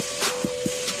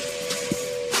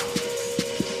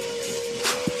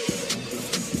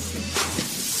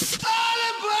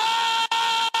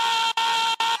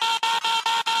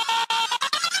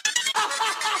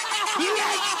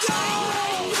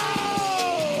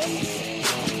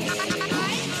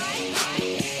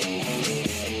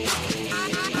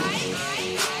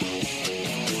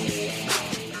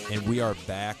are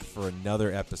back for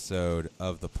another episode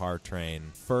of the Par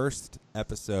Train. First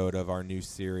episode of our new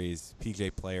series,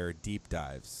 PJ Player Deep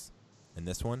Dives. And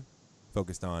this one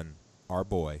focused on our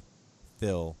boy,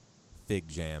 Phil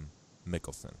Figjam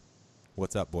Mickelson.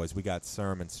 What's up, boys? We got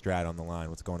Serm and Strat on the line.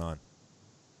 What's going on?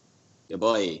 Yeah,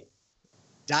 boy.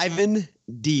 Diving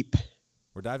deep.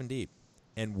 We're diving deep.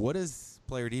 And what is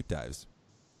Player Deep Dives?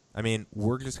 I mean,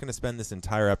 we're just going to spend this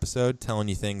entire episode telling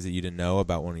you things that you didn't know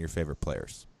about one of your favorite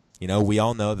players. You know, we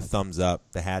all know the thumbs up,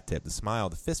 the hat tip, the smile,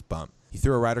 the fist bump. He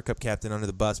threw a Ryder Cup captain under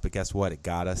the bus, but guess what? It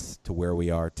got us to where we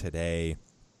are today.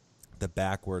 The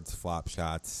backwards flop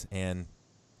shots and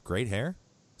great hair.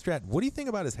 Strat, what do you think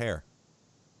about his hair?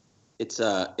 It's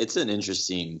an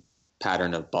interesting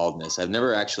pattern of baldness. I've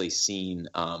never actually seen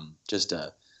just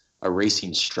a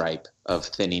racing stripe of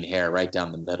thinning hair right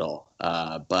down the middle.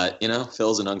 But, you know,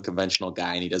 Phil's an unconventional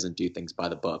guy, and he doesn't do things by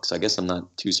the book. So I guess I'm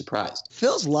not too surprised.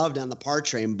 Phil's loved on the Par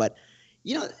Train, but,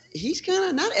 you know, he's kind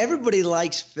of – not everybody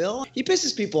likes Phil. He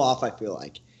pisses people off, I feel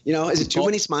like. You know, is it too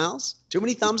many smiles? Too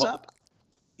many thumbs up?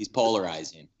 He's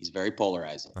polarizing. He's very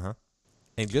polarizing. Uh-huh.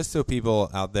 And just so people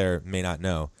out there may not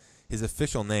know, his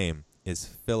official name is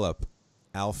Philip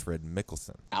Alfred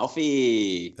Mickelson.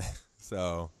 Alfie.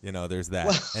 So, you know, there's that.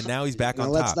 Well, and now he's back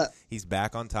on top. Not... He's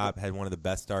back on top, had one of the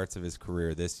best starts of his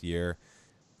career this year.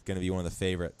 Going to be one of the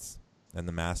favorites in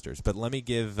the Masters. But let me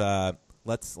give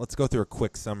let's go through a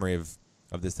quick summary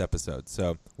of this episode.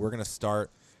 So we're going to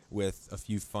start with a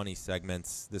few funny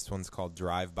segments. This one's called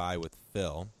Drive By with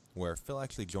Phil, where Phil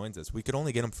actually joins us. We could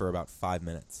only get him for about 5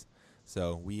 minutes.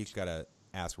 So we each got to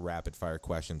ask rapid-fire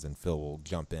questions, and Phil will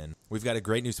jump in. We've got a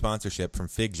great new sponsorship from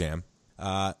Figjam.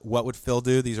 What would Phil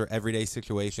do? These are everyday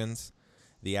situations.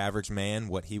 The average man,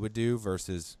 what he would do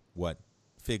versus what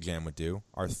Figjam would do.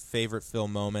 Our favorite Phil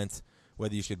moments,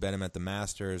 whether you should bet him at the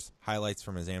Masters, highlights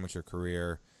from his amateur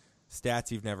career,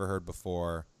 stats you've never heard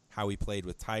before, how he played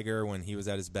with Tiger when he was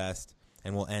at his best,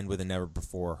 and we'll end with a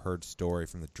never-before-heard story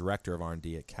from the director of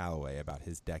R&D at Callaway about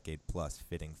his decade-plus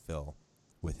fitting Phil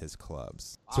with his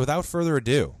clubs. So without further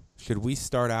ado, should we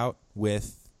start out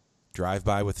with Drive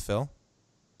By with Phil?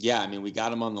 Yeah, I mean, we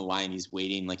got him on the line. He's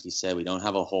waiting, like you said. We don't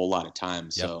have a whole lot of time,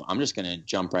 so I'm just going to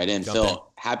jump right in.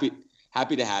 Phil, happy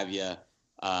to have you.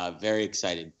 Very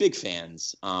excited. Big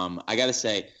fans. I got to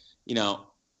say, you know,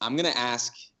 I'm going to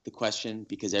ask the question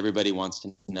because everybody wants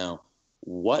to know,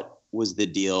 what was the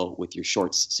deal with your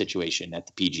shorts situation at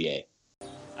the PGA?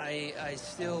 I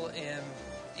still am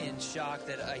in shock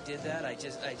that I did that. I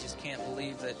just can't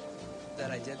believe that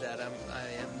I did that. I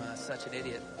am such an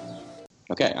idiot.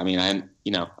 Okay, I mean, I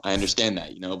understand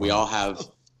that. You know, we've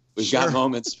got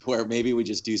moments where maybe we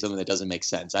just do something that doesn't make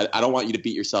sense. I don't want you to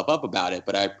beat yourself up about it,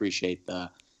 but I appreciate the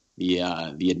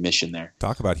admission there.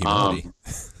 Talk about humility.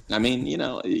 I mean, you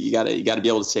know, you gotta be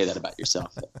able to say that about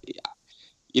yourself.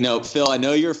 You know, Phil, I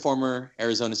know you're a former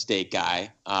Arizona State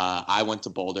guy. I went to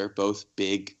Boulder, both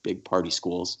big party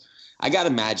schools. I gotta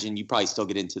imagine you probably still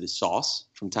get into the sauce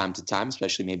from time to time,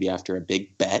 especially maybe after a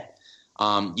big bet.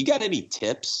 You got any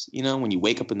tips, you know, when you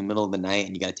wake up in the middle of the night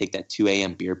and you got to take that 2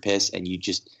 a.m. beer piss and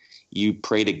you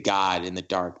pray to God in the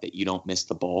dark that you don't miss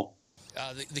the bowl?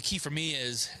 The key for me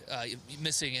is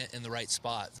missing it in the right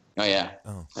spot. Oh, yeah.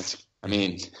 Oh.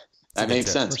 That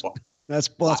makes sense. That's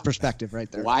perspective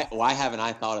right there. Why haven't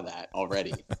I thought of that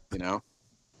already, you know?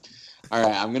 All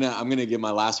right, I'm gonna give my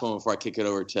last one before I kick it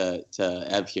over to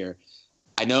Ev here.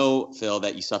 I know, Phil,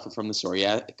 that you suffer from the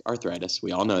psoriatic arthritis.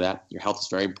 We all know that. Your health is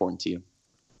very important to you.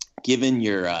 Given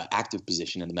your active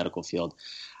position in the medical field,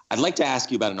 I'd like to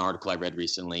ask you about an article I read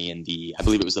recently in I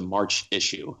believe it was the March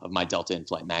issue of My Delta In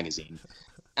Flight magazine.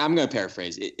 I'm going to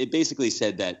paraphrase. It basically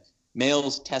said that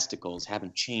males' testicles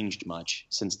haven't changed much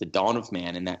since the dawn of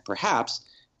man, and that perhaps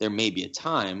there may be a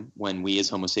time when we as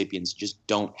Homo sapiens just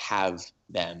don't have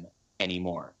them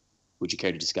anymore. Would you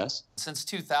care to discuss? Since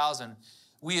 2000,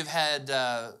 we have had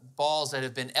balls that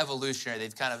have been evolutionary.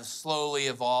 They've kind of slowly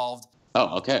evolved.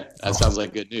 Oh, okay. That sounds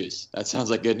like good news. That's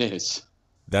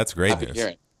great Happy news. To hear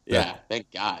it. Yeah,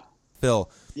 thank God. Phil,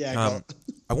 I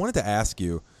wanted to ask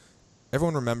you,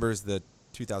 everyone remembers the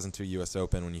 2002 U.S.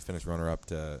 Open when you finished runner-up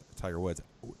to Tiger Woods.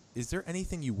 Is there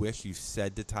anything you wish you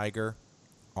said to Tiger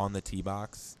on the tee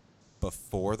box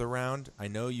before the round? I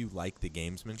know you like the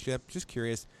gamesmanship. Just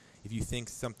curious if you think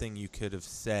something you could have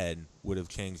said would have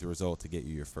changed the result to get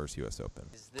you your first U.S. Open.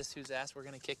 Is this whose ass we're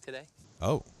going to kick today?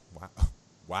 Oh, wow.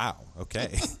 Wow. Okay.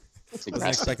 I wasn't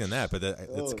expecting that, but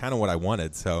that's kind of what I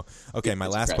wanted. So, okay, my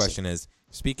last question is,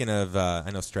 speaking of, I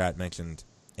know Strat mentioned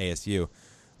ASU,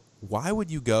 why would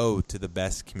you go to the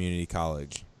best community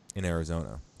college in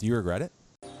Arizona? Do you regret it?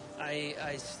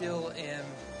 I still am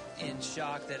in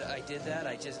shock that I did that.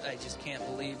 I just can't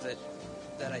believe that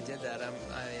I did that.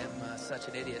 I am such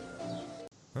an idiot.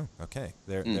 Oh, okay,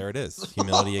 there it is.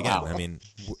 Humility again. Wow. I mean,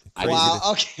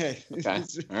 Okay. Okay.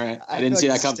 All right. I I didn't see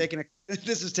feel that like coming.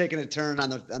 this is taking a turn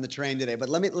on the train today. But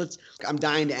let's. I'm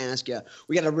dying to ask you.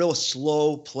 We got a real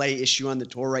slow play issue on the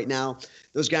tour right now.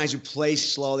 Those guys who play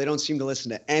slow, they don't seem to listen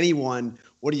to anyone.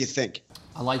 What do you think?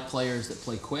 I like players that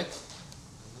play quick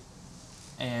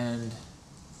and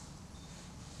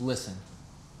listen.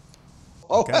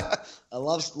 Oh, Okay. I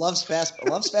loves fast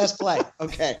play.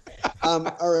 Okay.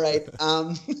 All right.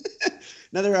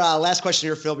 Another last question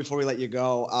here, Phil, before we let you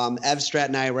go. Ev Strat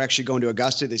and I, we're actually going to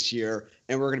Augusta this year,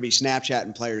 and we're going to be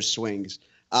Snapchatting players' swings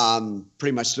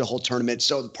pretty much the whole tournament.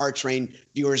 So the Par Train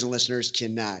viewers and listeners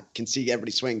can see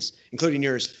everybody's swings, including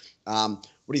yours. What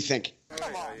do you think?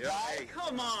 Come on, guys.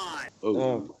 Come on.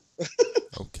 Oh.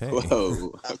 okay.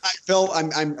 Whoa. Phil,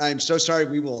 I'm so sorry.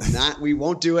 We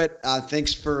won't do it.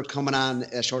 Thanks for coming on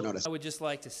at short notice. I would just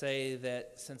like to say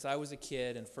that since I was a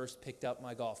kid and first picked up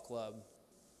my golf club,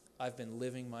 I've been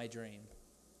living my dream.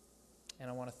 And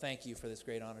I want to thank you for this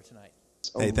great honor tonight.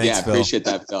 Hey, thanks, Yeah, Phil. appreciate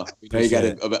that, Phil. We know you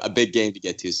got a big game to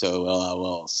get to, so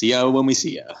we'll see you when we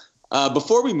see you.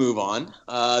 Before we move on,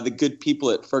 the good people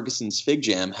at Ferguson's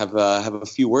Figjam have a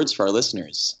few words for our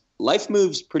listeners. Life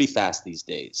moves pretty fast these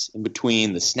days. In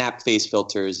between the snap face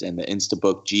filters and the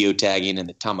Instabook geotagging and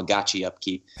the Tamagotchi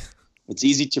upkeep, it's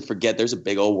easy to forget there's a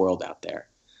big old world out there.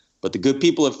 But the good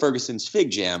people at Ferguson's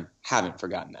Figjam haven't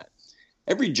forgotten that.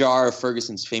 Every jar of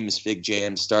Ferguson's famous fig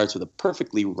jam starts with a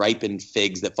perfectly ripened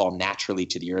figs that fall naturally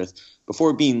to the earth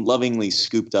before being lovingly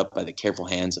scooped up by the careful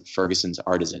hands of Ferguson's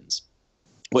artisans.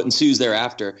 What ensues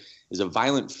thereafter is a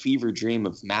violent fever dream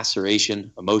of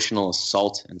maceration, emotional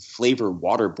assault, and flavor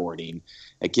waterboarding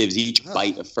that gives each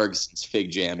bite of Ferguson's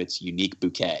fig jam its unique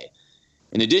bouquet.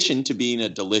 In addition to being a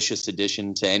delicious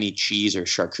addition to any cheese or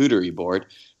charcuterie board,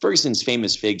 Ferguson's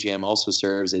famous fig jam also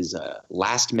serves as a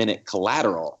last-minute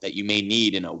collateral that you may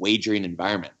need in a wagering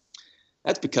environment.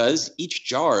 That's because each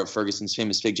jar of Ferguson's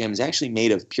famous fig jam is actually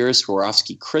made of pure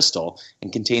Swarovski crystal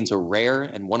and contains a rare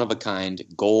and one-of-a-kind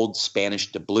gold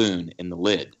Spanish doubloon in the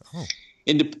lid. Oh.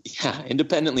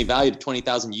 Independently valued at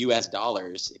 $20,000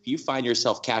 US, if you find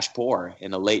yourself cash poor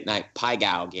in a late-night Pai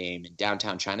Gow game in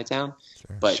downtown Chinatown,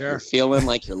 but you're feeling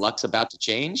like your luck's about to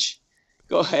change,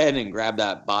 go ahead and grab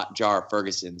that bought jar of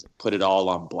Ferguson's and put it all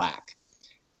on black.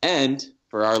 And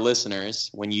for our listeners,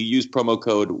 when you use promo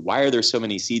code Why Are There So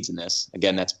Many Seeds in This,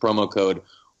 again, that's promo code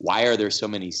Why Are There So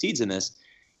Many Seeds in This,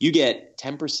 you get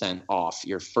 10% off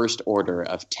your first order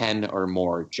of 10 or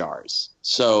more jars.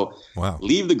 So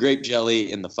leave the grape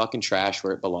jelly in the fucking trash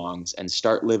where it belongs and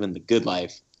start living the good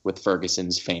life with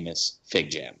Ferguson's famous fig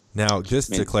jam. Now,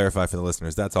 just to clarify for the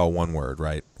listeners, that's all one word,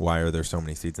 right? Why are there so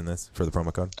many seeds in this for the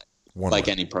promo code? One like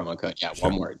word. any promo code, yeah, Sure.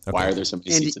 one word. Okay. Why are there so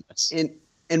many seeds in this?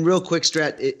 And real quick,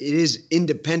 Strat, it is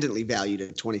independently valued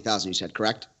at $20,000. You said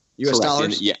correct? U.S. Correct.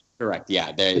 dollars. Yeah, correct.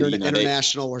 Yeah,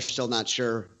 international. We're still not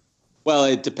sure. Well,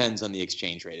 it depends on the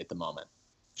exchange rate at the moment.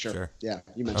 Sure. Yeah,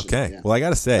 you mentioned. Okay. It, yeah. Well, I got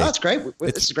to say, that's great.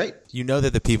 This is great. You know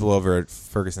that the people over at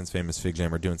Ferguson's famous Fig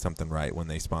Jam are doing something right when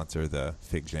they sponsor the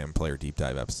Fig Jam Player Deep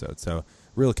Dive episode. So,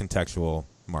 real contextual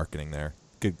marketing there.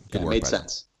 Good work. It made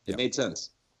sense. It made sense.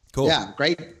 Cool. Yeah,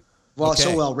 great. Well,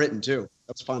 so well written too.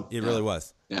 That's fun. It really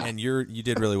was. Yeah. And you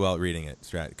did really well at reading it,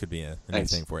 Strat. It could be a new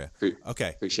thing for you. Okay.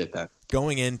 Appreciate that.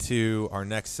 Going into our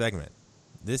next segment.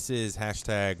 This is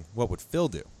hashtag What Would Phil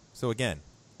Do? So again,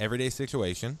 everyday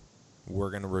situation.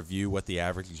 We're going to review what the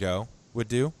average Joe would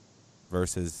do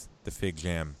versus the Fig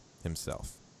Jam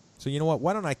himself. So you know what?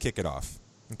 Why don't I kick it off?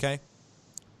 Okay?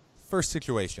 First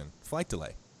situation, flight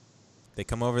delay. They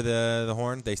come over the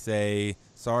horn. They say,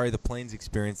 sorry, the plane's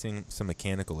experiencing some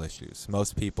mechanical issues.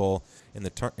 Most people in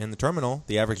the terminal,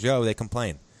 the average Joe, they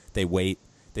complain. They wait.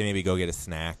 They maybe go get a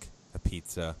snack, a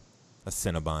pizza, a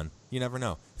Cinnabon. You never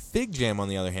know. Fig Jam, on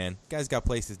the other hand, guy's got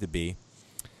places to be.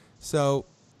 So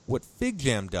what Fig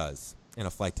Jam does in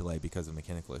a flight delay because of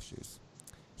mechanical issues,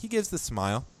 he gives the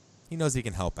smile. He knows he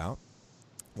can help out.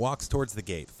 Walks towards the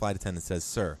gate. Flight attendant says,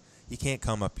 sir, you can't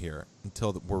come up here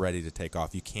until we're ready to take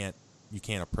off. You can't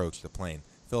approach the plane.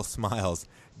 Phil smiles,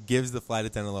 gives the flight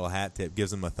attendant a little hat tip,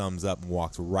 gives him a thumbs up, and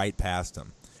walks right past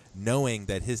him, knowing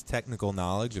that his technical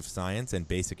knowledge of science and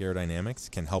basic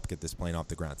aerodynamics can help get this plane off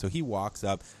the ground. So he walks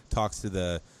up, talks to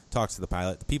the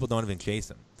pilot. The people don't even chase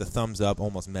him. The thumbs up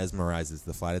almost mesmerizes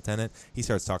the flight attendant. He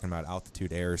starts talking about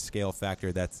altitude error, scale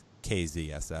factor, that's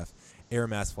KZSF. Air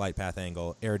mass flight path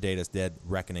angle, air data dead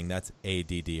reckoning, that's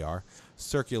ADDR.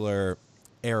 Circular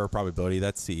error probability,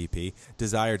 that's CEP.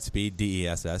 Desired speed,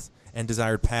 DESS. And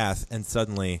desired path, and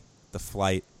suddenly the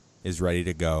flight is ready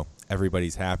to go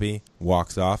everybody's happy,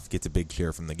 walks off, gets a big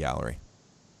cheer from the gallery.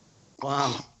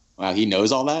 Wow. Wow, he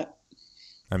knows all that?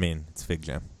 I mean, it's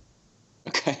Figjam.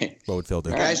 Okay. What would Phil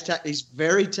do? The guy's he's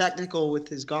very technical with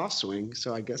his golf swing,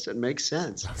 so I guess it makes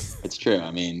sense. It's true.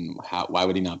 I mean, why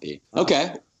would he not be?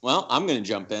 Okay. Well, I'm going to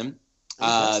jump in.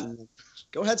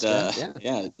 Go ahead, Scott.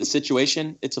 Yeah, the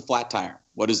situation, it's a flat tire.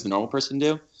 What does the normal person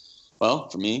do? Well,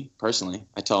 for me, personally,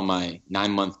 I tell my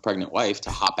 9-month pregnant wife to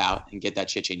hop out and get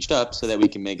that shit changed up so that we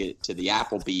can make it to the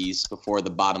Applebee's before the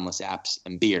bottomless apps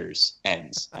and beers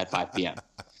ends at 5 p.m.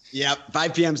 Yep,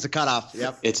 5 p.m. is the cutoff.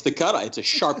 Yep. It's the cutoff. It's a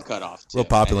sharp cutoff, too. Real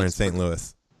popular in St.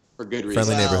 Louis. For good reason.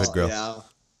 Friendly neighborhood grill.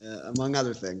 Yeah, among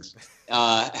other things.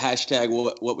 Hashtag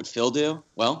what would Phil do?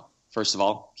 Well, first of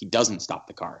all, he doesn't stop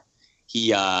the car.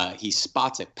 He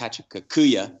spots a patch of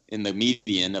kikuya in the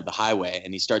median of the highway,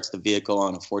 and he starts the vehicle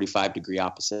on a 45-degree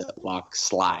opposite lock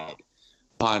slide.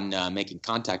 Upon making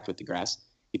contact with the grass,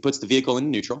 he puts the vehicle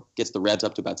in neutral, gets the revs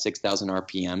up to about 6,000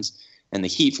 RPMs, and the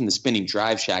heat from the spinning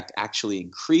drive shaft actually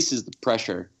increases the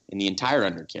pressure in the entire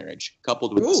undercarriage.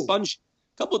 Coupled with the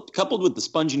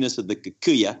sponginess of the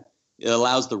kikuya, it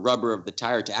allows the rubber of the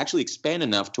tire to actually expand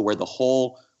enough to where the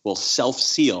hole will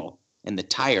self-seal and the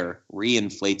tire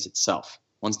reinflates itself.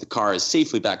 Once the car is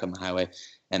safely back on the highway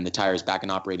and the tire is back in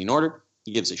operating order,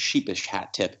 he gives a sheepish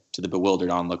hat tip to the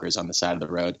bewildered onlookers on the side of the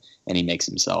road, and he makes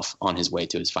himself on his way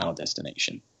to his final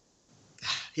destination.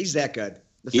 He's that good.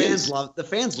 The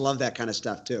fans love that kind of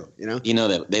stuff too, you know? You know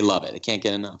that they love it. They can't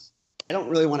get enough. I don't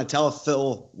really want to tell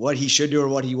Phil what he should do or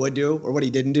what he would do or what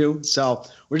he didn't do. So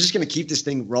we're just going to keep this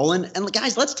thing rolling. And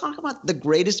guys, let's talk about the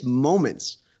greatest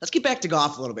moments. Let's get back to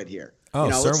golf a little bit here. Oh,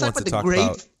 Sir wants to talk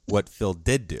about what Phil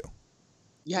did do.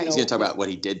 Yeah, he's going to talk about what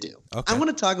he did do. Okay. I want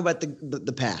to talk about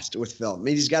the past with Phil. I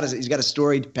mean, he's got a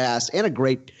storied past and a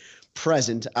great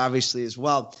present, obviously, as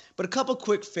well. But a couple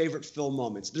quick favorite Phil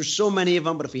moments. There's so many of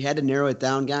them, but if we had to narrow it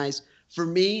down, guys, for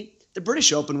me, the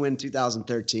British Open win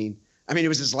 2013. I mean, it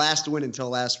was his last win until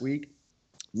last week.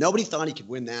 Nobody thought he could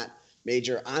win that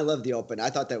major. I love the Open. I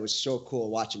thought that was so cool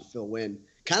watching Phil win.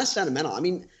 Kind of sentimental. I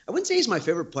mean, I wouldn't say he's my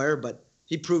favorite player, but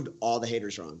he proved all the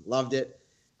haters wrong. Loved it.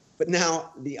 But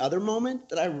now the other moment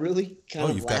that I really kind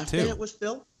of laughed at with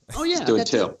Phil. Oh yeah, do it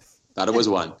too. Thought it was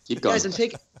one. Keep going,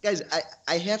 guys.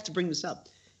 I have to bring this up.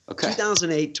 Okay.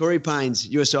 2008, Torrey Pines,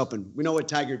 U.S. Open. We know what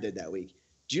Tiger did that week.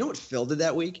 Do you know what Phil did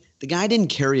that week? The guy didn't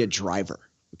carry a driver.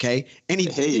 Okay, and he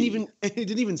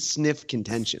didn't even sniff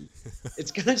contention.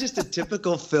 It's kind of just a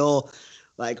typical Phil,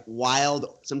 like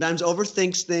wild. Sometimes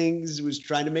overthinks things. Was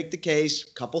trying to make the case.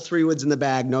 Couple 3-woods in the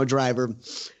bag, no driver.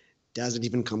 Doesn't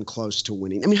even come close to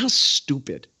winning. I mean, how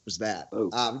stupid was that?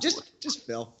 Just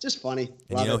Phil, just funny.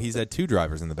 And he's had 2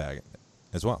 drivers in the bag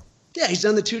as well. Yeah, he's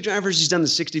done the 2 drivers. He's done the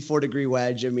 64-degree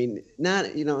wedge. I mean,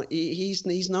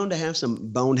 he's known to have some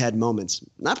bonehead moments.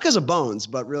 Not because of bones,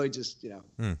 but really just, he's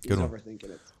overthinking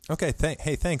it. Okay,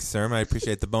 thanks, sir. I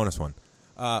appreciate the bonus one.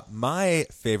 My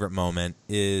favorite moment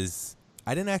is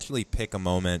I didn't actually pick a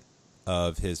moment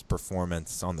of his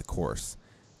performance on the course.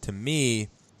 To me,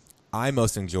 I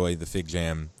most enjoy the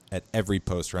Figjam at every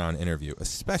post-round interview,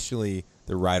 especially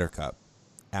the Ryder Cup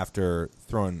after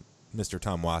throwing Mr.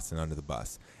 Tom Watson under the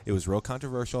bus. It was real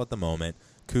controversial at the moment.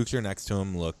 Kuchar next to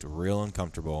him looked real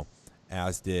uncomfortable,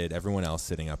 as did everyone else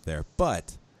sitting up there.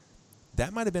 But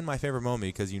that might have been my favorite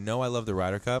moment because I love the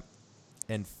Ryder Cup,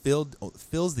 and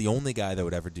Phil's the only guy that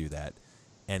would ever do that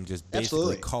and just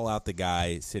basically call out the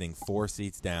guy sitting 4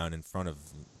 seats down in front of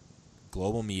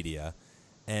global media.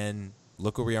 And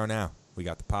look where we are now. We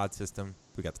got the pod system.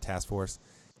 We got the task force.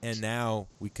 And now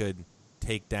we could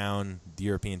take down the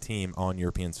European team on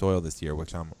European soil this year,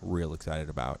 which I'm real excited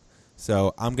about.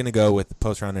 So I'm going to go with the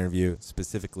post-round interview,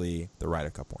 specifically the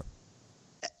Ryder Cup one.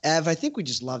 Ev, I think we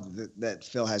just love that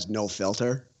Phil has no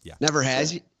filter. Yeah. Never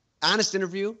has. Honest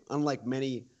interview, unlike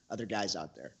many other guys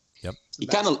out there. Yep.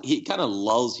 He kind of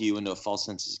lulls you into a false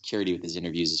sense of security with his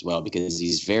interviews as well, because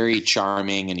he's very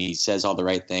charming and he says all the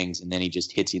right things, and then he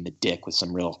just hits you in the dick with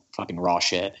some real fucking raw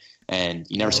shit, and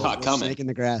you never saw it coming. Snake in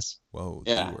the grass. Whoa.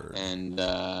 Yeah, and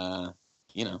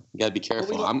you got to be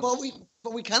careful.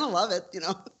 But we kind of love it,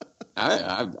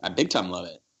 I big time love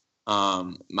it.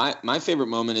 My favorite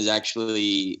moment is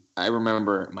actually, I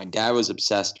remember my dad was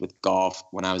obsessed with golf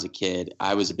when I was a kid.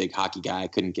 I was a big hockey guy. I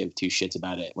couldn't give 2 shits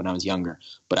about it when I was younger.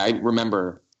 But I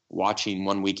remember watching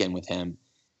one weekend with him,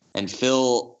 and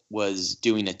Phil was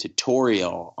doing a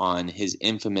tutorial on his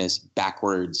infamous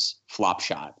backwards flop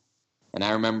shot. And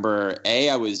I remember, A,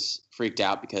 I was freaked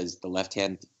out because the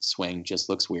left-hand swing just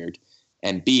looks weird.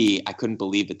 And B, I couldn't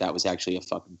believe that was actually a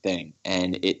fucking thing.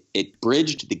 And it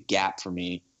bridged the gap for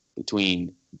me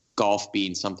between golf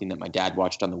being something that my dad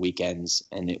watched on the weekends,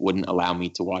 and it wouldn't allow me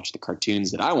to watch the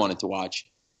cartoons that I wanted to watch,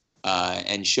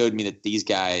 and showed me that these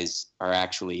guys are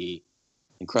actually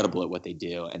incredible at what they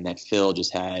do, and that Phil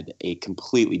just had a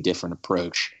completely different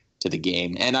approach to the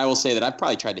game. And I will say that I've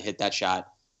probably tried to hit that shot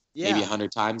maybe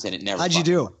 100 times, and it never. How'd you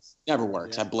do? Works. Never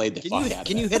works. I blade the fuck out of it.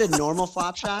 Can you hit a normal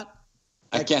flop shot?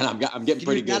 I can. I'm getting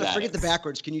pretty good at forget it. the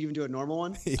backwards. Can you even do a normal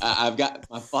one? I've got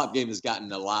my flop game has gotten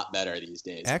a lot better these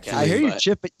days. Actually, I hear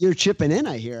you're chipping in.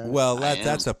 I hear. Well,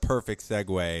 that's a perfect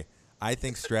segue. I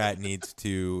think Strat needs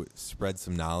to spread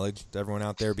some knowledge to everyone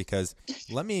out there, because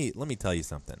let me tell you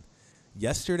something.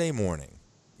 Yesterday morning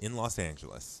in Los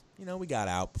Angeles, we got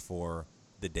out before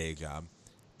the day job,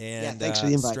 and thanks for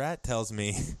the invite. Strat tells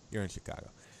me you're in Chicago.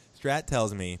 Strat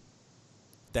tells me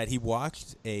that he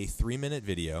watched a 3-minute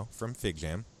video from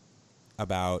Figjam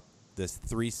about this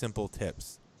 3 simple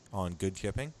tips on good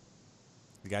chipping.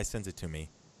 The guy sends it to me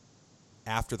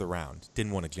after the round.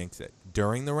 Didn't want to jinx it.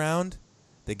 During the round,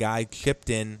 the guy chipped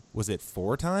in, was it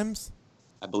 4 times?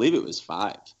 I believe it was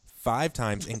 5. 5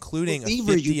 times, including a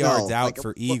Believer 50 yards out like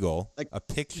for eagle, a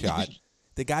pick shot.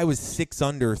 The guy was 6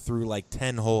 under through like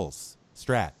 10 holes.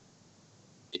 Strat.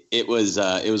 It was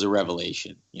a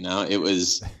revelation. It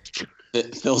was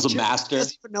Phil's a master. He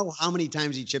doesn't even know how many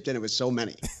times he chipped in. It was so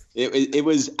many. It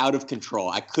was out of control.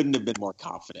 I couldn't have been more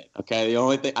confident. Okay, the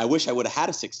only thing I wish I would have had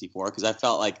a 64, because I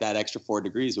felt like that extra 4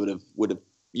 degrees would have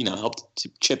helped to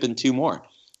chip in 2 more.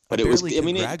 But I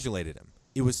congratulated him.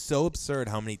 It was so absurd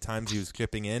how many times he was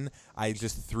chipping in. I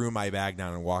just threw my bag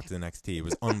down and walked to the next tee. It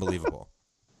was unbelievable.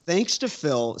 Thanks to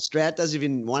Phil, Strat doesn't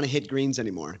even want to hit greens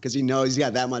anymore because he knows he's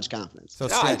got that much confidence. So,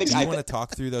 Strat, do you want to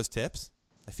talk through those tips?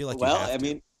 I feel like you have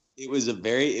to. It was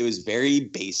very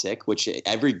basic, which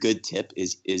every good tip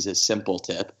is a simple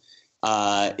tip.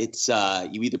 It's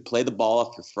you either play the ball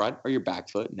off your front or your back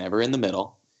foot, never in the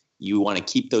middle. You want to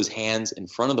keep those hands in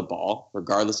front of the ball,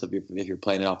 regardless of if you're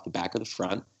playing it off the back or the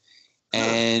front.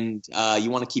 And you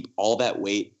want to keep all that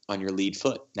weight on your lead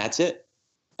foot. That's it.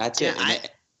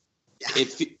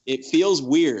 It feels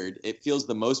weird. It feels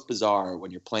the most bizarre when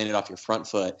you're playing it off your front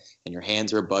foot and your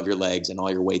hands are above your legs and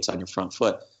all your weight's on your front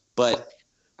foot. But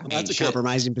that's a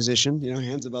compromising position,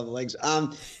 hands above the legs. I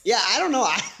don't know.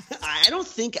 I don't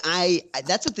think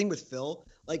that's the thing with Phil.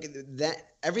 Like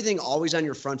that, everything always on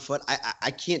your front foot.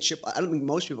 I can't chip. I don't think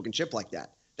most people can chip like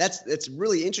that. It's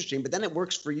really interesting, but then it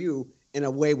works for you in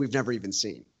a way we've never even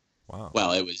seen. Wow.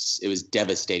 Well, it was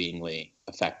devastatingly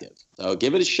effective. So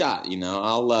give it a shot.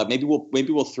 I'll maybe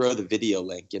we'll throw the video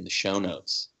link in the show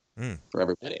notes for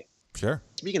everybody. Sure.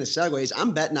 Speaking of segues,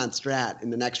 I'm betting on Strat in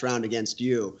the next round against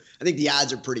you. I think the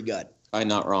odds are pretty good. I'm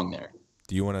not wrong there.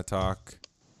 Do you want to talk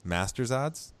Masters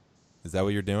odds? Is that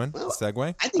what you're doing? Well,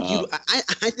 segue?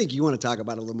 I think you want to talk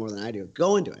about it a little more than I do.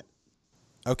 Go into it.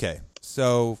 Okay.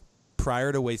 So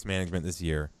prior to Waste Management this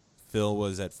year, Phil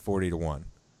was at 40-1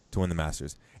 to win the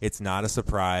Masters. It's not a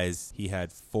surprise. He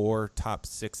had 4 top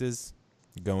 6s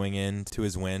going into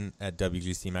his win at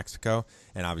WGC Mexico,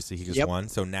 and obviously he just won.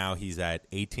 So now he's at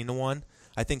 18-1.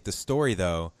 I think the story,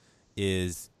 though,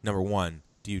 is, number 1,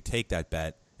 do you take that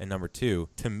bet? And number 2,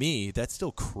 to me, that's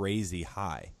still crazy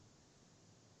high.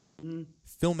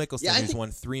 Phil Mickelson, who's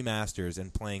won 3 Masters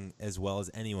and playing as well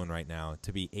as anyone right now,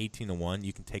 to be 18-1,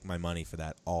 you can take my money for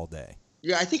that all day.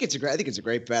 Yeah, I think it's a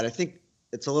great bet. I think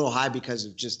it's a little high because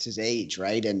of just his age,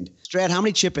 right? And Strat, how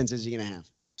many chip-ins is he going to have?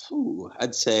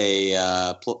 I'd say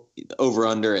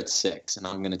over-under at 6, and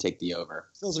I'm going to take the over.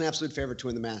 Phil's an absolute favorite to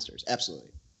win the Masters.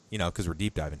 Absolutely. Because we're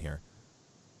deep diving here.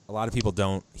 A lot of people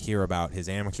don't hear about his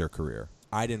amateur career.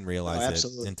 I didn't realize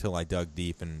it until I dug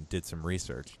deep and did some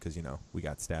research because, we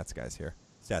got stats guys here.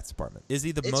 Stats department. Is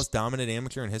he the most dominant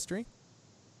amateur in history?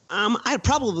 I'd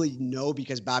probably know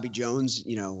because Bobby Jones,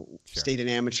 stayed an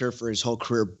amateur for his whole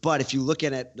career. But if you look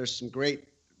at it, there's some great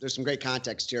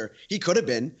context here. He could have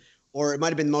been, or it might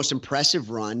have been the most impressive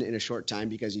run in a short time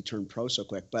because he turned pro so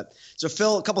quick. But so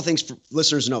Phil, a couple things for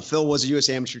listeners to know. Phil was a U.S.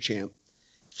 amateur champ,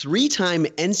 3-time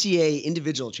NCAA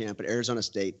individual champ at Arizona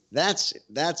State. That's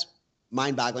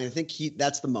mind-boggling. I think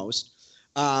that's the most.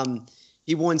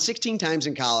 He won 16 times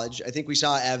in college. I think we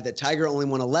saw, Ev, that Tiger only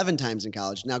won 11 times in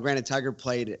college. Now, granted, Tiger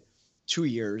played 2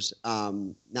 years,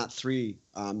 not 3,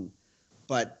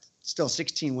 but still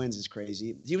 16 wins is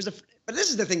crazy. But this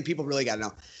is the thing people really got to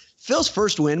know. Phil's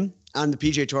first win on the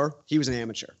PGA Tour, he was an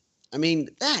amateur. I mean,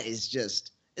 that is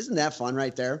just – isn't that fun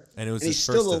right there? And it was his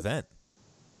first event.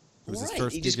 It was his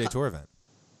first PGA Tour event.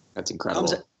 That's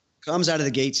incredible. Comes out of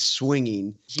the gate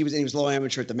swinging. He was low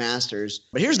amateur at the Masters.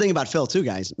 But here's the thing about Phil, too,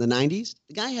 guys. In the 90s,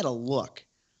 the guy had a look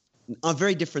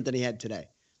very different than he had today.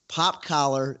 Pop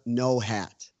collar, no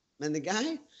hat. And the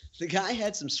guy The guy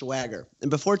had some swagger.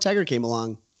 And before Tiger came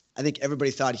along, I think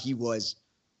everybody thought he was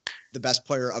the best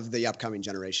player of the upcoming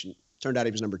generation. Turned out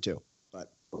he was number 2.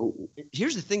 But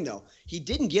here's the thing, though. He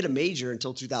didn't get a major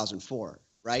until 2004,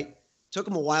 right? Took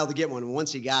him a while to get one. And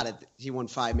once he got it, he won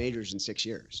 5 majors in 6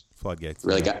 years. Floodgates.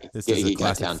 Really yeah. got This yeah, is a he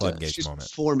got classic down to floodgates Just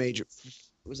moment. 4 major.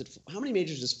 Was it? How many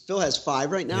majors does Phil has?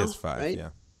 5 right now? He has 5, right? yeah.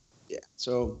 Yeah.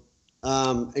 So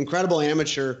incredible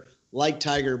amateur like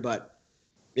Tiger, but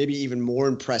maybe even more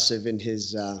impressive in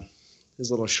his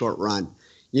little short run.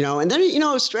 And then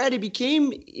Strat, he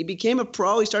became a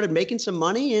pro. He started making some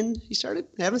money, and he started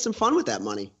having some fun with that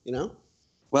money.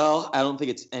 Well, I don't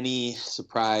think it's any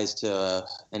surprise to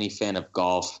any fan of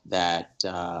golf that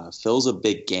Phil's a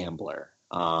big gambler.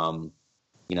 I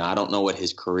don't know what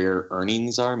his career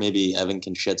earnings are. Maybe Evan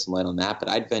can shed some light on that, but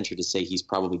I'd venture to say he's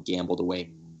probably gambled away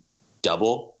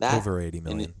double that. Over 80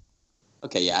 million.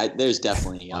 Okay, yeah, there's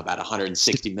definitely about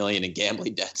 160 million in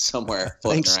gambling debt somewhere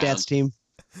floating Thanks, around. stats team.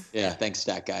 Yeah, thanks,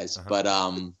 stat guys. But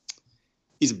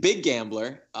he's a big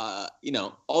gambler.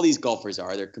 All these golfers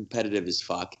are. They're competitive as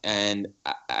fuck. And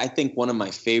I think one of my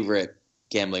favorite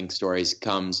gambling stories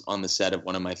comes on the set of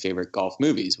one of my favorite golf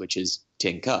movies, which is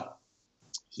Tin Cup.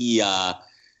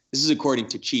 This is according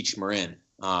to Cheech Marin,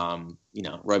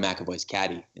 Roy McAvoy's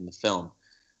caddy in the film.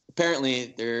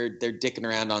 Apparently, they're dicking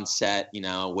around on set,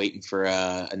 waiting for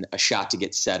a shot to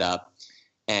get set up.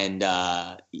 And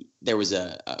there was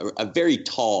a very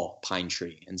tall pine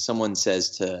tree. And someone says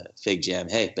to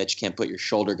Figjam, hey, bet you can't put your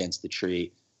shoulder against the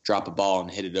tree, drop a ball and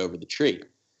hit it over the tree.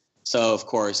 So, of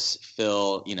course,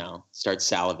 Phil, starts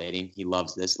salivating. He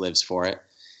loves this, lives for it.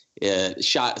 The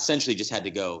shot essentially just had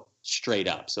to go straight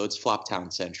up. So it's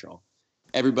Floptown Central.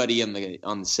 Everybody on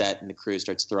the set and the crew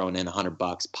starts throwing in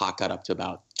 $100. Pot got up to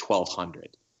about $1,200.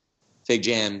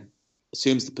 Figjam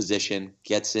assumes the position,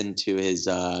 gets into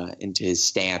his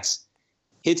stance,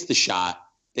 hits the shot,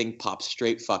 thing pops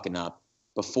straight fucking up.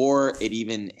 Before it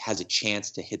even has a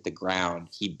chance to hit the ground,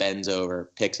 he bends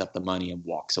over, picks up the money, and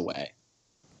walks away.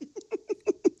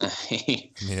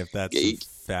 If that's a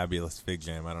fabulous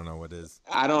Figjam, I don't know what is.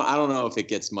 I don't know if it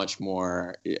gets much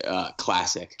more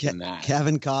classic than that.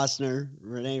 Kevin Costner,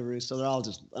 Rene Russo, they're all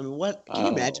just. What can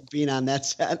you imagine being on that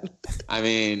set?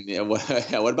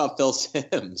 What about Phil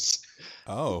Sims?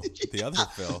 Oh, the other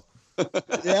Phil.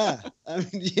 Yeah,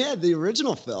 the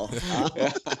original Phil.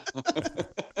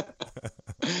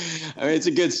 It's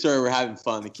a good story. We're having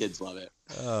fun. The kids love it.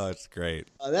 Oh, it's great.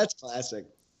 Oh, that's classic.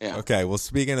 Yeah. Okay, well,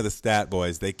 speaking of the stat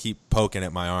boys, they keep poking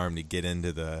at my arm to get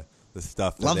into the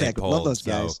stuff that they pulled. Love those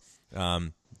guys.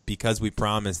 So, because we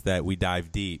promised that we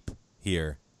dive deep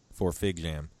here for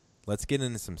Figjam, let's get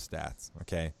into some stats,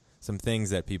 okay? Some things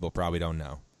that people probably don't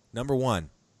know. Number 1,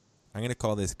 I'm going to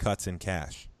call this cuts in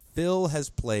cash. Phil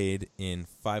has played in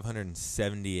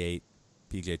 578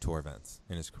 PGA Tour events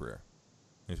in his career,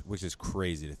 which is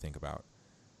crazy to think about.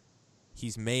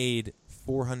 He's made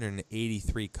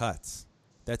 483 cuts.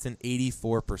 That's an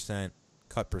 84%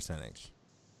 cut percentage.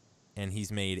 And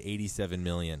he's made $87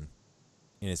 million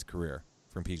in his career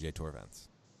from PGA Tour events.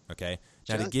 Okay?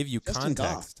 Now, to give you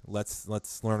context,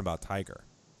 let's learn about Tiger,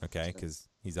 okay? Because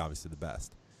he's obviously the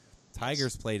best.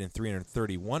 Tiger's played in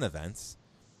 331 events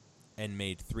and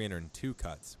made 302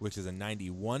 cuts, which is a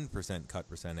 91% cut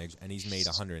percentage, and he's made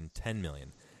 $110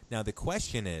 million. Now, the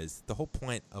question is, the whole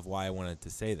point of why I wanted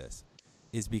to say this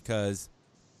is because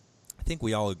I think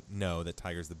we all know that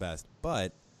Tiger's the best,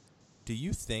 but do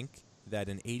you think that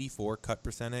an 84 cut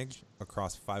percentage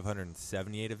across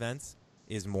 578 events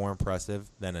is more impressive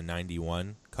than a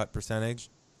 91 cut percentage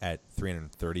at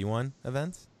 331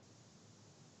 events?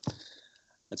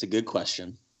 That's a good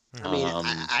question.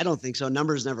 I don't think so.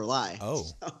 Numbers never lie. Oh.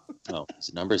 Oh, he's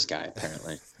a numbers guy,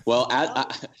 apparently. Well,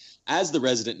 as the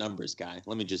resident numbers guy,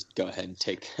 let me just go ahead and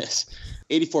take this.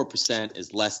 84%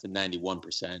 is less than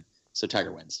 91%, so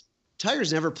Tiger wins.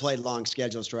 Tiger's never played long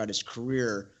schedules throughout his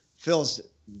career. Phil's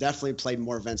definitely played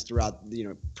more events throughout,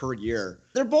 per year.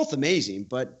 They're both amazing,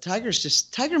 but Tiger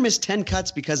missed 10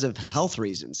 cuts because of health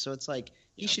reasons. So it's like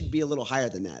he should be a little higher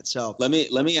than that. So let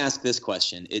me ask this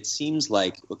question. It seems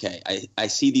like, okay, I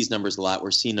see these numbers a lot. We're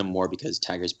seeing them more because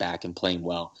Tiger's back and playing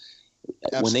well.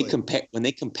 Absolutely. When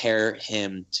they compare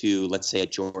him to, let's say, a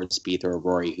Jordan Spieth or a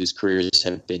Rory, whose careers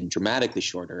have been dramatically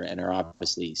shorter and are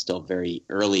obviously still very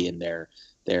early in their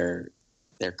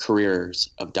careers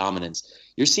of dominance,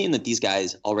 you're seeing that these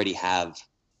guys already have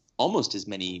almost as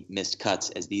many missed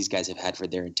cuts as these guys have had for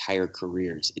their entire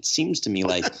careers. It seems to me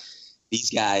like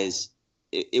these guys,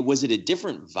 was it a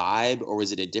different vibe, or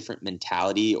was it a different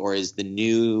mentality, or is the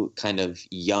new kind of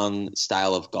young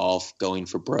style of golf, going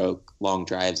for broke, long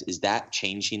drives, is that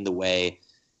changing the way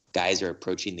guys are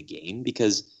approaching the game?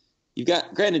 Because you've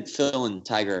got, granted, Phil and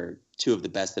Tiger are two of the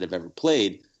best that have ever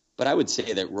played, but I would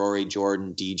say that Rory,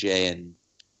 Jordan, DJ, and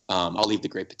I'll leave the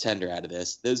Great Pretender out of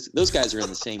this. Those guys are in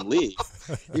the same league.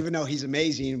 Even though he's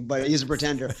amazing, but he's a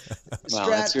pretender. Well,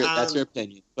 that's your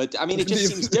opinion. But, I mean, it just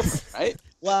seems different, right?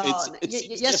 Well,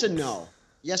 yes and no.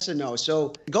 Yes and no.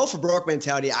 So go for broke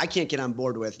mentality, I can't get on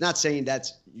board with. Not saying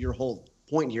that's your whole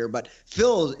point here, but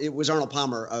Phil, it was Arnold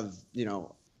Palmer of the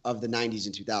 90s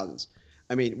and 2000s.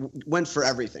 I mean, went for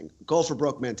everything. Go for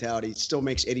broke mentality still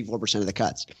makes 84% of the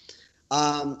cuts.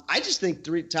 I just think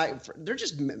they're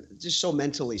just so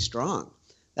mentally strong.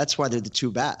 That's why they're the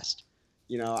two best.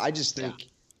 I just think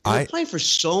they're playing for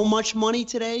so much money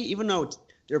today, even though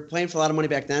they're playing for a lot of money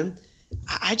back then.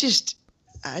 I just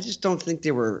don't think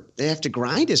they have to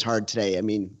grind as hard today. I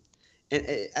mean,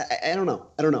 I don't know.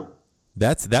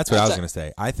 That's what I was going to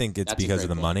say. I think it's because of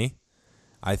the money.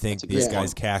 I think these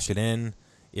guys cash it in.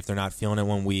 If they're not feeling it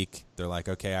one week, they're like,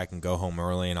 okay, I can go home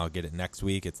early and I'll get it next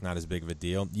week. It's not as big of a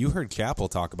deal. You heard Chappell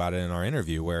talk about it in our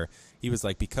interview where he was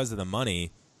like, because of the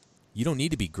money, you don't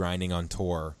need to be grinding on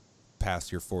tour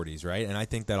past your 40s, right? And I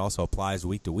think that also applies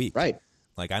week to week. Right.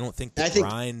 Like, I don't think the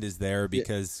grind is there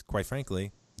because, quite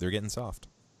frankly, they're getting soft.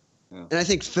 And I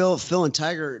think Phil and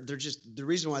Tiger, they're just the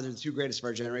reason why they're the two greatest of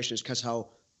our generation is because how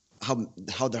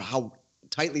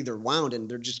tightly they're wound, and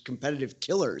they're just competitive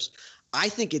killers. I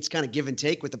think it's kind of give and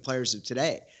take with the players of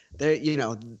today.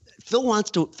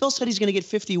 Phil said he's going to get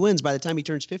 50 wins by the time he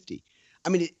turns 50. I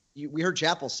mean, we heard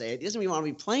Chappell say it. He doesn't even want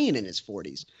to be playing in his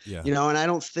 40s. Yeah. And I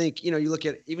don't think, you look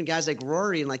at even guys like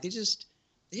Rory and like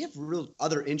they have real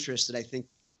other interests that I think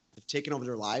have taken over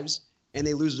their lives, and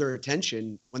they lose their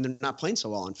attention when they're not playing so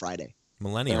well on Friday.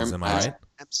 Millennials, am I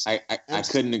right? I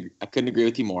couldn't agree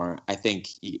with you more. I think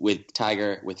with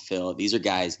Tiger, with Phil, these are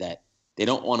guys that they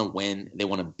don't want to win. They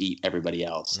want to beat everybody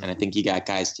else. And I think you got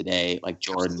guys today like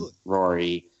Jordan,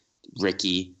 Rory,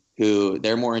 Ricky, who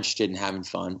they're more interested in having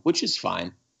fun, which is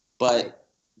fine. But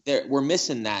we're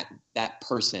missing that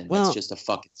person that's just a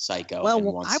fucking psycho and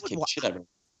wants to kick the shit out of him.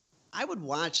 I would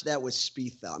watch that with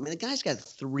Spieth, though. I mean, the guy's got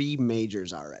 3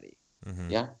 majors already.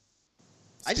 Mm-hmm. Yeah.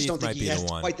 I just don't think he has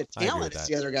quite the talent as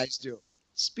the other guys do.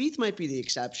 Spieth might be the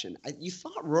exception. You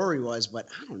thought Rory was, but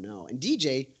I don't know. And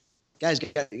DJ,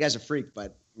 guy's a freak,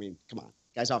 but I mean, come on,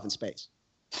 guy's off in space.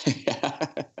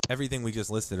 Everything we just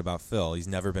listed about Phil, he's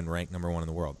never been ranked number 1 in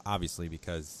the world, obviously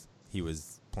because he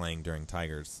was playing during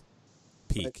Tiger's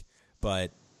peak.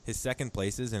 But his second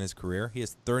places in his career, he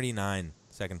has 39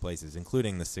 second places,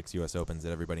 including the 6 U.S. Opens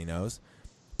that everybody knows.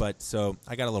 But so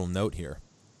I got a little note here.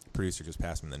 Producer just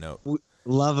passed me the note.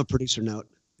 Love a producer note.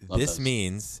 This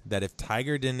means that if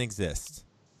Tiger didn't exist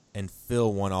and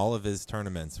Phil won all of his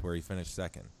tournaments where he finished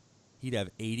second, he'd have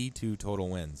 82 total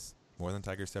wins, more than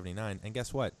Tiger's 79. And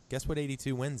guess what? Guess what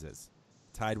 82 wins is?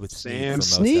 Tied with Sam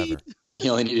Snead for most ever. He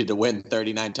only needed to win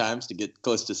 39 times to get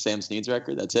close to Sam Snead's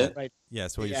record. That's it. Right. Yeah,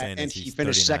 so what you're saying and is he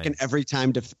finished 39. second every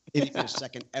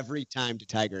time to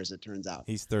Tiger, as it turns out.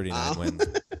 He's 39 wins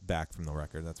back from the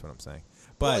record. That's what I'm saying.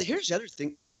 But here's the other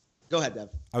thing. Go ahead, Dev.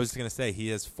 I was going to say he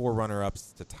has 4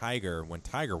 runner-ups to Tiger when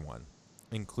Tiger won,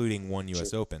 including 1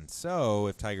 U.S. Open. So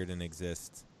if Tiger didn't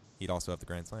exist, he'd also have the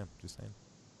Grand Slam. Just saying.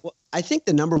 Well, I think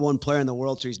the number 1 player in the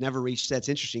World Series never reached that's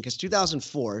interesting because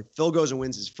 2004, Phil goes and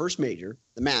wins his first major,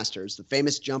 the Masters, the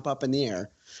famous jump up in the air.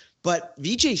 But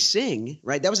Vijay Singh,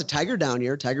 right, that was a Tiger down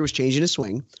year. Tiger was changing his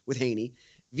swing with Haney.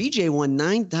 Vijay won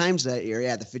 9 times that year.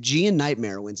 Yeah, the Fijian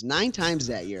Nightmare wins 9 times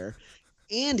that year.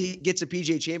 And he gets a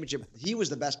PGA championship. He was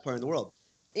the best player in the world.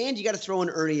 And you got to throw in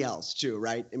Ernie Els, too,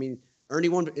 right? I mean,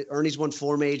 Ernie's won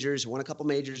 4 majors, won a couple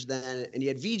majors then, and you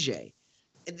had Vijay.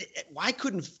 Why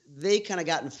couldn't they kind of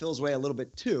got in Phil's way a little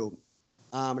bit, too?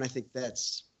 And I think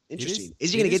that's interesting.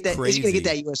 Is he going to get that? Is he going to get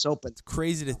that U.S. Open? It's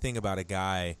crazy to think about a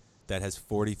guy that has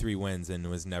 43 wins and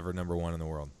was never number 1 in the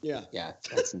world. Yeah. Yeah,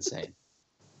 that's insane.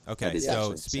 Okay,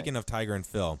 so speaking of Tiger and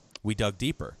Phil, we dug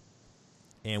deeper.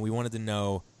 And we wanted to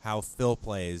know how Phil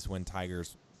plays when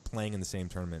Tiger's playing in the same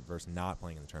tournament versus not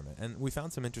playing in the tournament. And we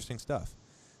found some interesting stuff.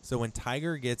 So when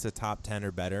Tiger gets a top 10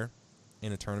 or better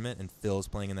in a tournament and Phil's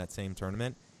playing in that same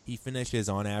tournament, he finishes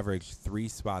on average 3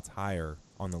 spots higher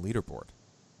on the leaderboard.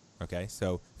 Okay,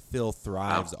 so Phil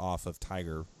thrives off of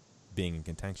Tiger being in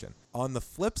contention. On the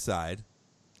flip side,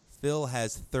 Phil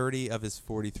has 30 of his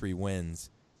 43 wins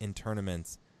in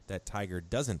tournaments that Tiger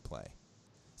doesn't play.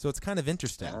 So it's kind of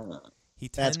interesting. He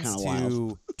tends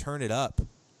to turn it up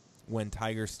when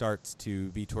Tiger starts to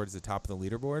be towards the top of the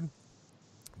leaderboard,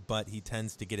 but he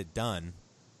tends to get it done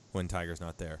when Tiger's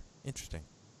not there. Interesting.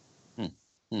 I'd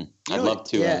love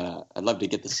to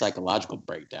get the psychological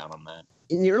breakdown on that.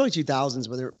 In the early 2000s,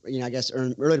 whether I guess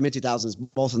early to mid 2000s,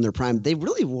 both in their prime, they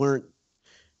really weren't,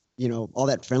 all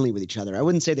that friendly with each other. I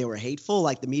wouldn't say they were hateful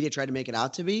like the media tried to make it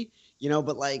out to be,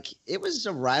 but like it was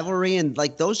a rivalry, and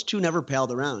like those two never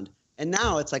paled around. And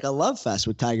now it's like a love fest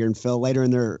with Tiger and Phil later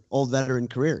in their old veteran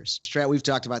careers. Strat, we've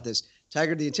talked about this.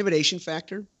 Tiger, the intimidation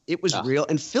factor, it was real,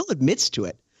 and Phil admits to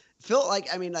it. Phil,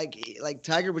 like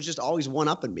Tiger was just always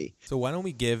one-upping me. So why don't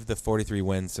we give the 43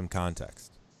 wins some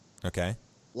context, okay?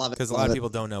 Love it. Because a lot of people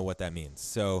don't know what that means.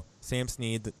 So Sam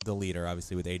Snead, the leader,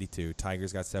 obviously with 82.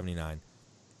 Tiger's got 79.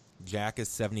 Jack is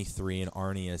 73, and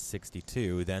Arnie is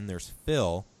 62. Then there's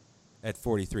Phil at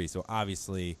 43. So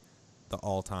obviously the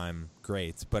all-time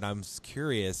greats. But I'm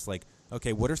curious, like,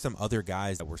 okay, what are some other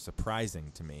guys that were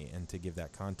surprising to me, and to give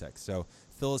that context? So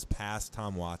Phil is past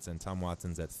Tom Watson. Tom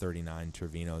Watson's at 39.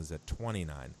 Trevino's at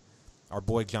 29. Our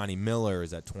boy Johnny Miller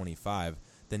is at 25.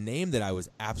 The name that I was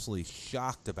absolutely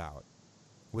shocked about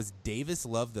was Davis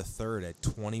Love III at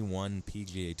 21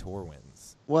 PGA Tour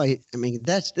wins. Well,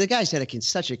 the guy's had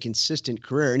such a consistent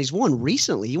career, and he's won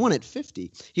recently. He won at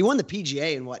 50. He won the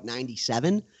PGA in,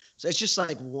 97? So it's just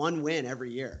like one win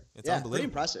every year. It's unbelievable. Pretty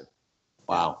impressive.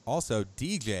 Wow. Also,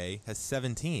 DJ has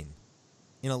 17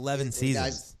 in 11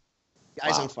 seasons.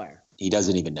 Guy's on fire. He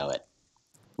doesn't even know it.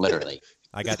 Literally.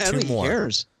 I got two more.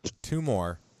 Two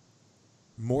more.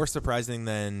 More surprising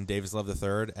than Davis Love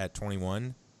III at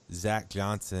 21, Zach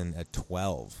Johnson at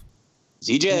 12.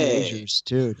 ZJ. Majors,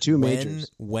 too. Two majors.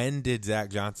 When did Zach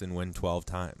Johnson win 12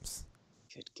 times?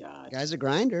 Good God. Guy's a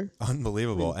grinder.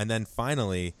 Unbelievable. And then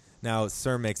finally, now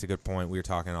Sir makes a good point. We were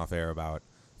talking off air about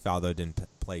Faldo didn't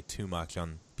play too much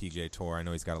on PGA Tour. I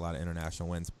know he's got a lot of international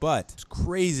wins, but it's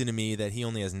crazy to me that he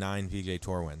only has 9 PGA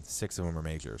Tour wins. 6 of them are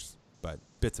majors, but a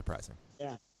bit surprising.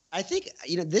 Yeah, I think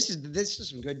this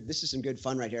is some good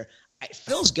fun right here.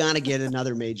 Phil's gonna get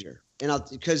another major, and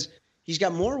because he's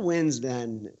got more wins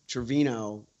than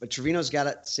Trevino, but Trevino's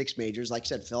got 6 majors. Like I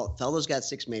said, Faldo's got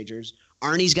 6 majors.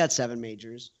 Arnie's got 7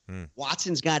 majors.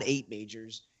 Watson's got 8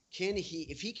 majors.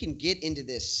 If he can get into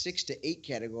this 6 to 8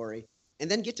 category and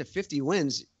then get to 50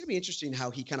 wins, it's going to be interesting how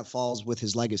he kind of falls with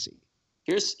his legacy.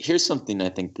 Here's something I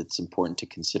think that's important to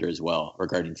consider as well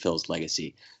regarding Phil's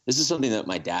legacy. This is something that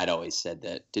my dad always said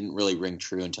that didn't really ring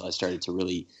true until I started to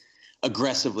really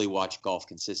aggressively watch golf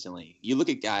consistently. You look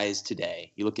at guys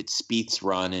today, you look at Spieth's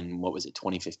run in,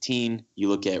 2015? You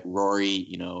look at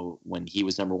Rory, when he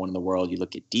was number 1 in the world. You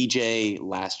look at DJ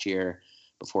last year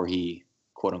before he,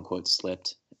 quote unquote,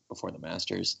 slipped before the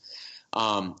Masters.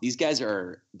 These guys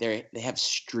they have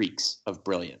streaks of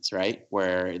brilliance, right?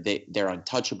 Where they're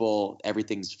untouchable,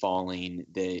 everything's falling.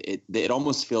 It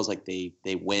almost feels like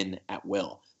they win at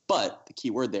will. But the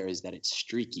key word there is that it's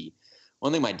streaky.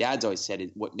 One thing my dad's always said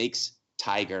is what makes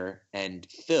Tiger and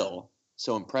Phil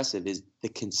so impressive is the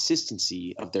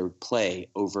consistency of their play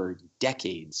over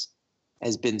decades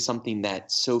has been something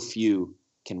that so few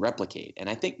can replicate. And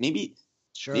I think maybe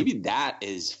that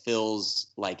is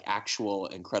Phil's actual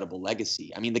incredible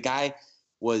legacy. I mean, the guy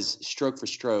was stroke for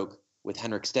stroke with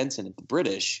Henrik Stenson at the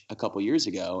British a couple years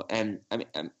ago, and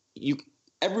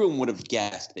everyone would have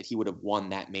guessed that he would have won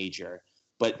that major,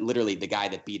 but literally the guy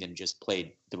that beat him just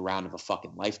played the round of a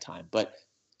fucking lifetime. But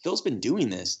Phil's been doing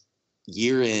this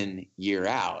year in, year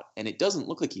out, and it doesn't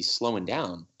look like he's slowing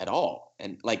down at all.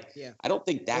 And I don't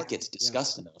think that gets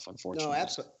discussed enough, unfortunately. No,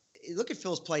 absolutely. Look at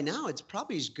Phil's play now. It's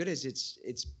probably as good as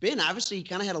it's been. Obviously, he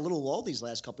kind of had a little lull these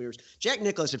last couple of years. Jack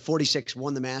Nicklaus at 46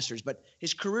 won the Masters, but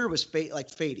his career was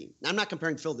fading. Now, I'm not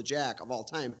comparing Phil to Jack of all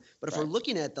time, but if we're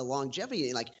looking at the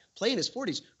longevity, playing his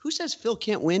 40s, who says Phil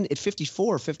can't win at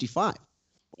 54 or 55?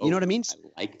 You know what I mean?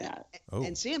 I like that.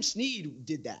 And Sam Snead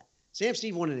did that. Sam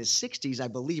Snead won in his 60s, I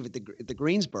believe, at the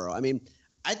Greensboro. I mean,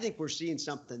 I think we're seeing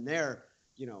something there.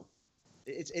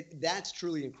 That's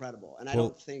truly incredible, and I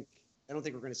don't think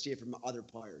we're going to see it from other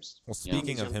players. Well,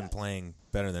 speaking of him playing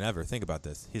better than ever, think about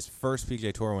this. His first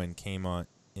PGA Tour win came on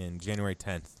in January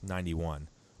 10th, 91,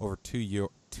 over 2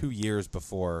 years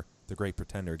before the great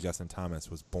pretender Justin Thomas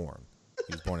was born.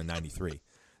 He was born in 93.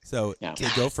 So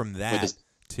to go from that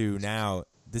to now,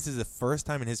 this is the first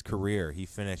time in his career he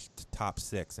finished top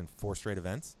 6 in 4 straight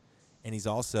events, and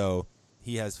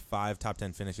he has 5 top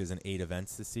 10 finishes in 8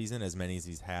 events this season, as many as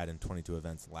he's had in 22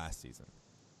 events last season,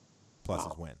 plus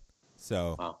his win.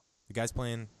 So the guy's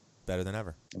playing better than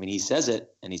ever. I mean, he says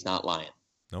it, and he's not lying.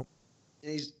 Nope.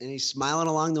 And he's smiling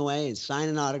along the way and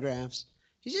signing autographs.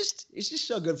 He's just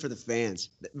so good for the fans.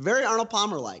 Very Arnold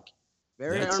Palmer-like.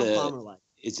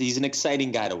 He's an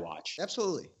exciting guy to watch.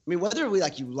 Absolutely. I mean, whether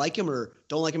you like him or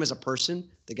don't like him as a person,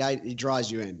 the guy, he draws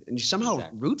you in, and you somehow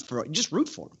root for him.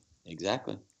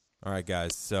 Exactly. All right,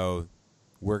 guys. So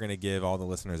we're gonna give all the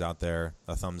listeners out there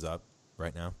a thumbs up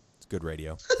right now. It's good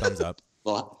radio. Thumbs up.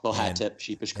 Little hat tip,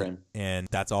 sheepish grin. And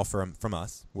that's all from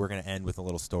us. We're going to end with a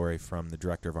little story from the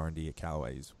director of R&D at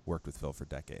Callaway, who's worked with Phil for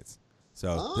decades.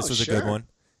 So this was a good one,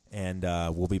 and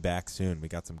we'll be back soon. We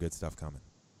got some good stuff coming.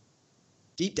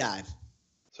 Deep dive.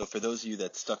 So for those of you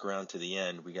that stuck around to the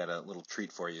end, we got a little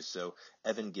treat for you. So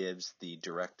Evan Gibbs, the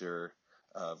director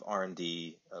of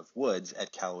R&D of Woods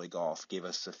at Callaway Golf, gave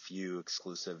us a few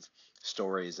exclusive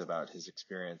stories about his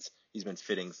experience. He's been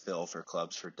fitting Phil for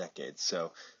clubs for decades.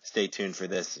 So stay tuned for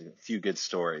this. A few good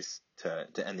stories to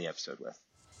end the episode with.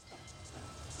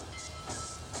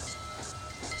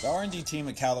 The R&D team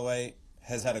at Callaway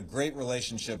has had a great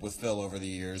relationship with Phil over the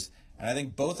years, and I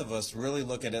think both of us really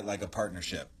look at it like a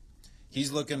partnership.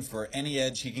 He's looking for any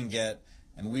edge he can get,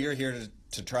 and we are here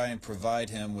to try and provide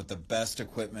him with the best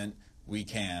equipment we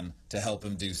can to help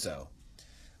him do so.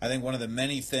 I think one of the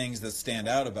many things that stand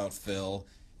out about Phil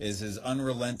is his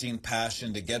unrelenting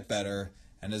passion to get better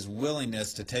and his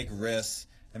willingness to take risks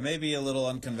and maybe a little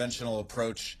unconventional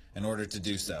approach in order to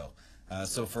do so.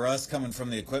 So for us, coming from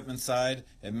the equipment side,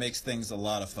 it makes things a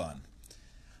lot of fun.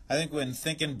 I think when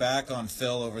thinking back on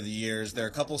Phil over the years, there are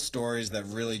a couple stories that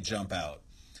really jump out.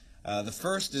 The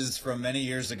first is from many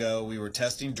years ago. We were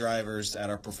testing drivers at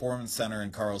our performance center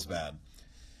in Carlsbad.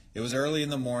 It was early in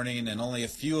the morning and only a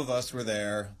few of us were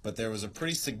there, but there was a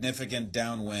pretty significant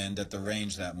downwind at the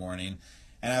range that morning,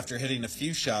 and after hitting a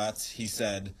few shots, he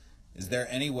said, "Is there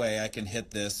any way I can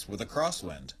hit this with a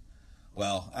crosswind?"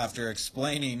 Well, after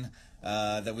explaining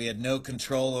that we had no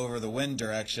control over the wind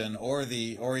direction or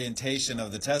the orientation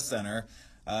of the test center,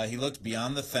 he looked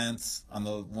beyond the fence on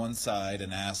the one side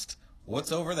and asked,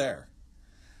 "What's over there?"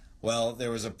 Well,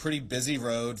 there was a pretty busy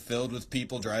road filled with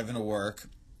people driving to work,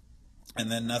 and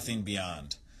then nothing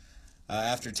beyond.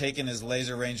 After taking his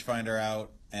laser rangefinder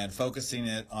out and focusing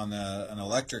it on an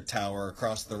electric tower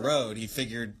across the road, he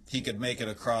figured he could make it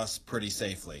across pretty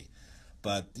safely.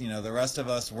 But, the rest of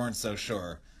us weren't so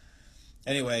sure.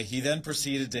 Anyway, he then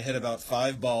proceeded to hit about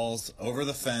 5 balls over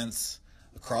the fence,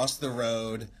 across the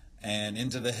road, and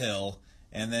into the hill,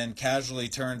 and then casually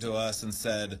turned to us and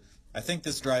said, "I think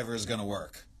this driver is going to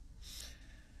work."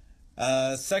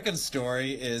 Second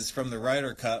story is from the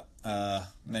Ryder Cup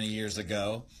many years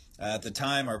ago. At the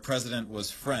time, our president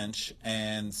was French,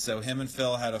 and so him and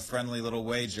Phil had a friendly little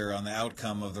wager on the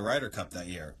outcome of the Ryder Cup that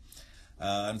year.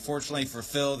 Unfortunately for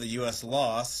Phil, the U.S.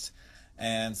 lost,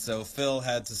 and so Phil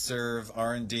had to serve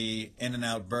R&D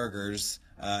In-N-Out burgers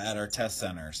at our test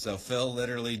center. So Phil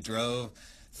literally drove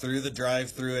through the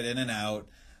drive-thru at In-N-Out,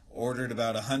 ordered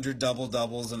about 100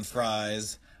 double-doubles and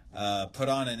fries, put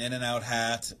on an In-N-Out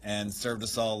hat, and served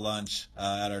us all lunch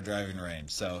at our driving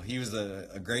range. So he was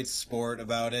a great sport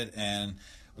about it, and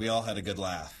we all had a good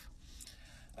laugh.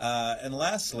 And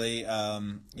lastly,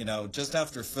 just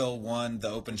after Phil won the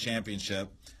Open Championship,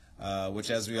 which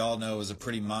as we all know is a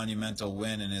pretty monumental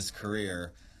win in his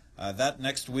career, that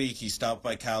next week he stopped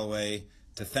by Callaway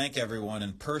to thank everyone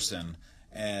in person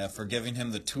for giving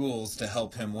him the tools to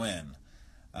help him win.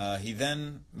 He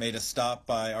then made a stop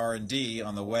by R&D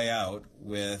on the way out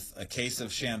with a case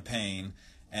of champagne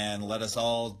and let us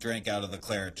all drink out of the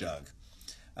claret jug.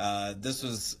 This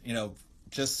was,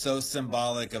 just so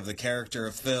symbolic of the character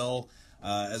of Phil,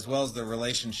 as well as the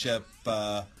relationship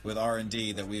with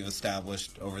R&D that we've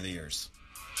established over the years.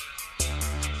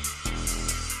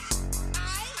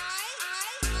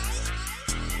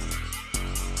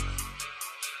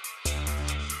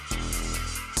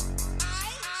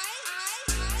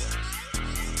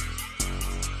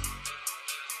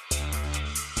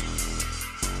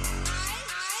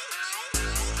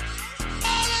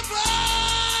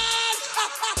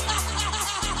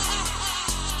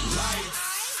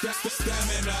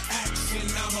 Stamina, action,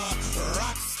 I'm a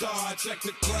rock star. Check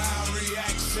the crowd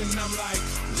reaction, I'm like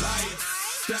lights.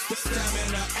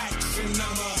 Stamina, action,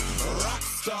 I'm a rock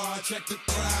star. Check the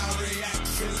crowd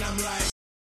reaction, I'm like